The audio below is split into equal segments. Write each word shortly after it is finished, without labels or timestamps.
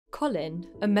Colin,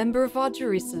 a member of our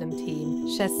Jerusalem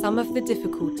team, shares some of the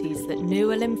difficulties that new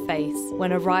OLIM face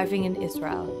when arriving in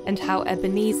Israel and how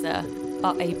Ebenezer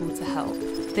are able to help.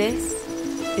 This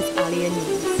is ALIYAH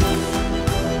News.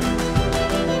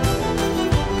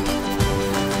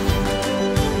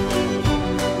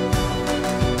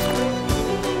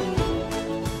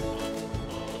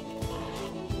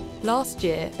 Last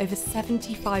year, over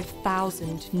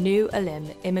 75,000 new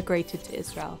OLIM immigrated to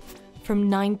Israel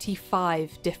from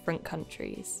 95 different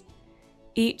countries.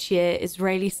 Each year,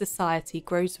 Israeli society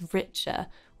grows richer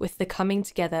with the coming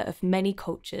together of many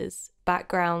cultures,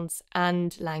 backgrounds,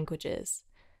 and languages.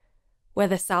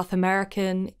 Whether South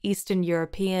American, Eastern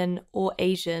European, or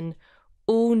Asian,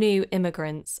 all new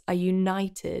immigrants are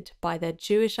united by their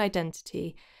Jewish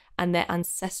identity and their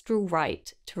ancestral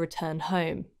right to return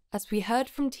home. As we heard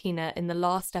from Tina in the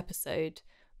last episode,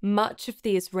 much of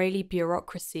the Israeli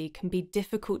bureaucracy can be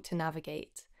difficult to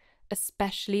navigate,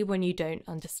 especially when you don't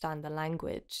understand the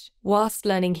language. Whilst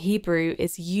learning Hebrew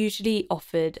is usually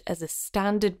offered as a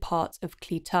standard part of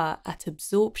Klita at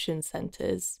absorption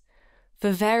centres,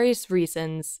 for various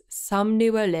reasons, some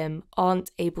new OLIM aren't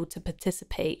able to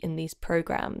participate in these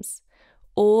programs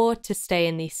or to stay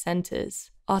in these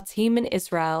centres. Our team in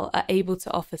Israel are able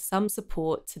to offer some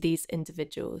support to these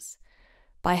individuals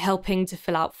by helping to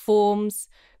fill out forms,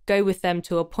 go with them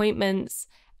to appointments,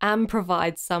 and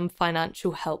provide some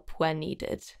financial help where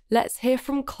needed. Let's hear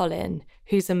from Colin,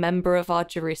 who's a member of our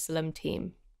Jerusalem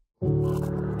team.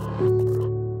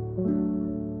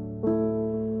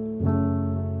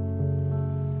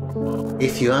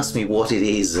 If you ask me what it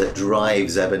is that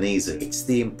drives Ebenezer, it's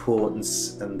the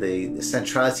importance and the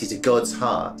centrality to God's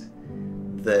heart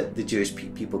that the Jewish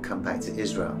people come back to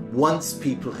Israel. Once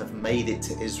people have made it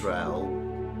to Israel,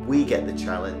 we get the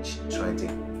challenge trying to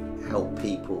help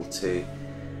people to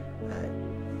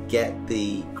get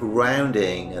the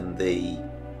grounding and the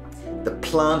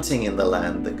planting in the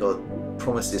land that God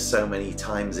promises so many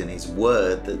times in His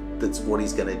Word that's what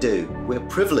He's going to do. We're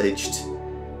privileged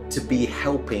to be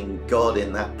helping God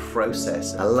in that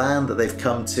process. A land that they've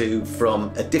come to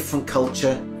from a different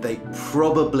culture, they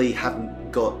probably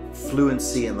haven't got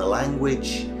fluency in the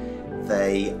language,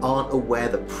 they aren't aware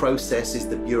the processes,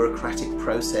 the bureaucratic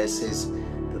processes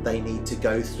that they need to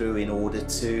go through in order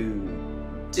to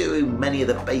do many of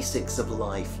the basics of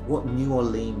life. What New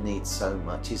Olim needs so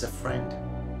much is a friend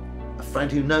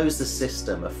who knows the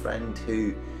system, a friend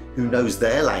who knows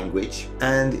their language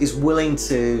and is willing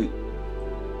to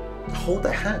hold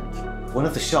their hand. One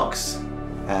of the shocks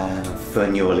for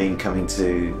New Olim coming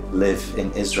to live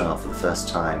in Israel for the first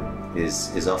time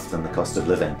is often the cost of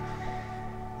living,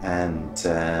 and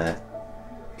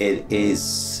it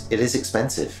is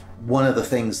expensive. One of the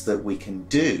things that we can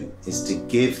do is to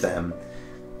give them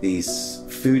these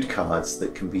food cards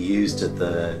that can be used at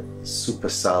the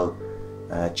Supersal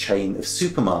chain of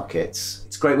supermarkets.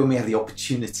 It's great when we have the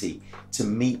opportunity to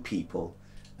meet people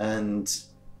and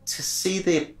to see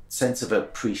the sense of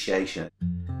appreciation.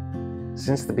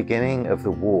 Since the beginning of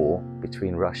the war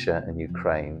between Russia and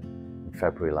Ukraine in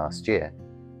February last year,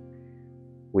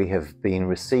 we have been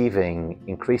receiving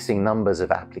increasing numbers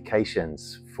of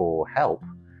applications for help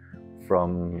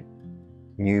from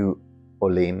new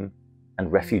OLIM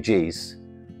and refugees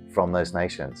from those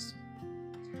nations.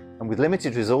 And with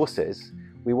limited resources,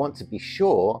 we want to be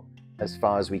sure, as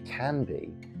far as we can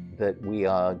be, that we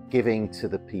are giving to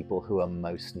the people who are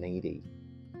most needy.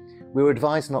 We were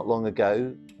advised not long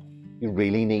ago, you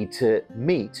really need to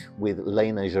meet with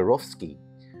Lena Jarowski,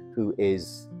 who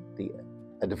is the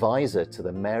advisor to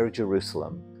the Mayor of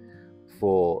Jerusalem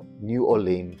for New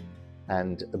Olim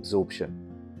and absorption.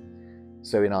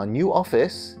 So in our new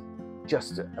office,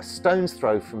 just a stone's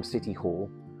throw from City Hall,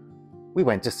 we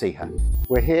went to see her.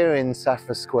 We're here in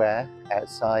Safra Square,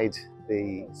 outside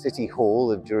the City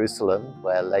Hall of Jerusalem,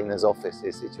 where Lena's office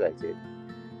is situated.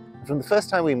 From the first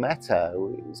time we met her,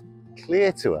 it was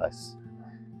clear to us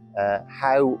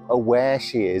how aware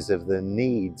she is of the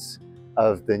needs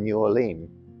of the New Olim,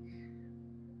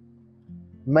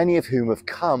 many of whom have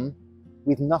come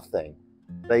with nothing.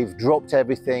 They've dropped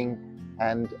everything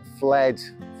and fled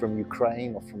from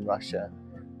Ukraine or from Russia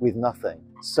with nothing.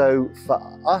 So for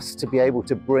us to be able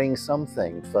to bring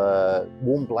something, for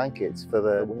warm blankets for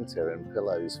the winter and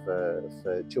pillows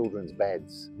for children's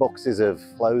beds, boxes of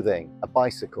clothing, a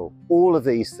bicycle, all of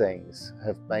these things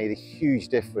have made a huge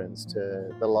difference to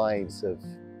the lives of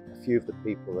a few of the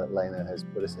people that Lena has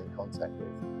put us in contact with.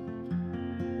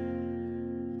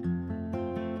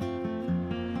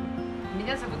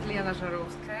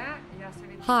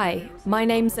 Hi, my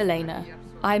name's Elena.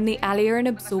 I'm the ALIYAH and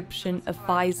Absorption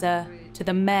Advisor to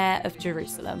the Mayor of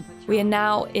Jerusalem. We are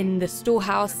now in the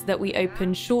storehouse that we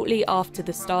opened shortly after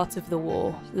the start of the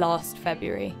war, last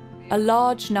February. A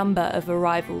large number of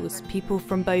arrivals, people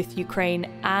from both Ukraine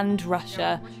and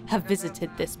Russia, have visited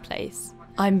this place.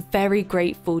 I'm very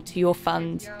grateful to your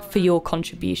fund for your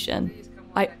contribution.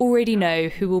 I already know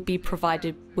who will be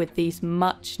provided with these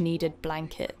much-needed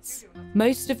blankets.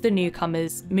 Most of the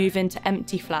newcomers move into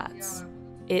empty flats.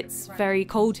 It's very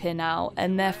cold here now,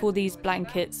 and therefore these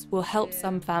blankets will help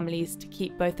some families to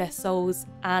keep both their souls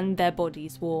and their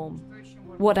bodies warm.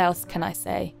 What else can I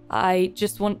say? I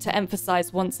just want to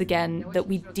emphasize once again that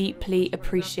we deeply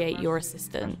appreciate your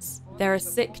assistance. There are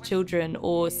sick children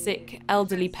or sick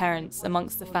elderly parents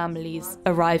amongst the families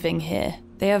arriving here.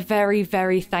 They are very,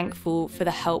 very thankful for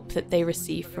the help that they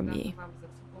receive from you.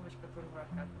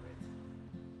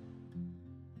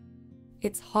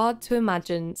 It's hard to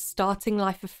imagine starting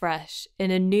life afresh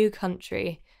in a new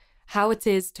country, how it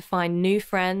is to find new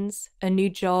friends, a new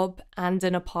job, and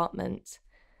an apartment.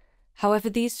 However,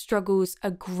 these struggles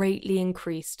are greatly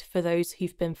increased for those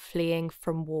who've been fleeing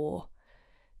from war.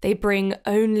 They bring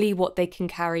only what they can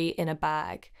carry in a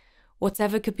bag,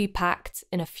 whatever could be packed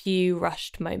in a few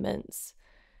rushed moments.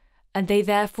 And they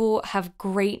therefore have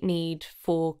great need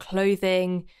for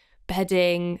clothing,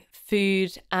 bedding,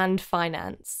 food, and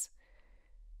finance.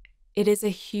 It is a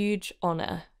huge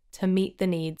honour to meet the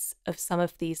needs of some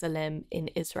of these olim in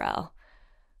Israel,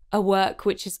 a work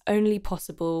which is only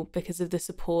possible because of the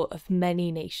support of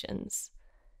many nations.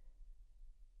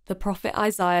 The prophet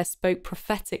Isaiah spoke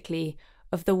prophetically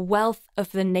of the wealth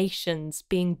of the nations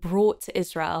being brought to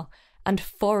Israel and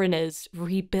foreigners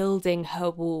rebuilding her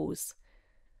walls.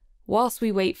 Whilst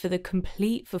we wait for the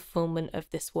complete fulfillment of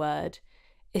this word,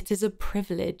 it is a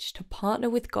privilege to partner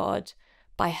with God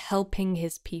by helping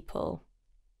his people.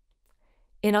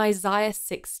 In Isaiah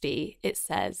 60, it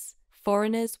says,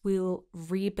 "Foreigners will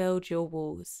rebuild your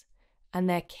walls, and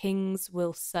their kings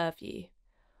will serve you.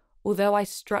 Although I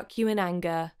struck you in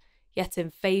anger, yet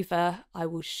in favour I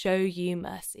will show you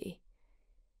mercy.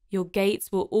 Your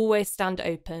gates will always stand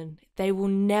open, they will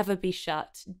never be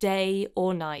shut, day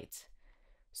or night,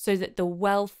 so that the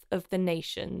wealth of the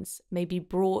nations may be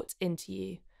brought into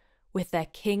you, with their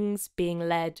kings being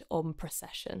led on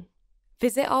procession."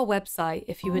 Visit our website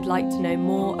if you would like to know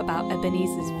more about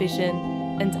Ebenezer's vision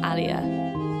and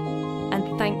ALIYAH.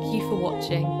 And thank you for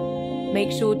watching.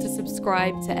 Make sure to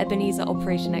subscribe to Ebenezer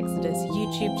Operation Exodus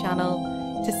YouTube channel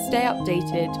to stay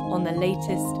updated on the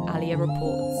latest ALIYAH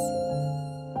reports.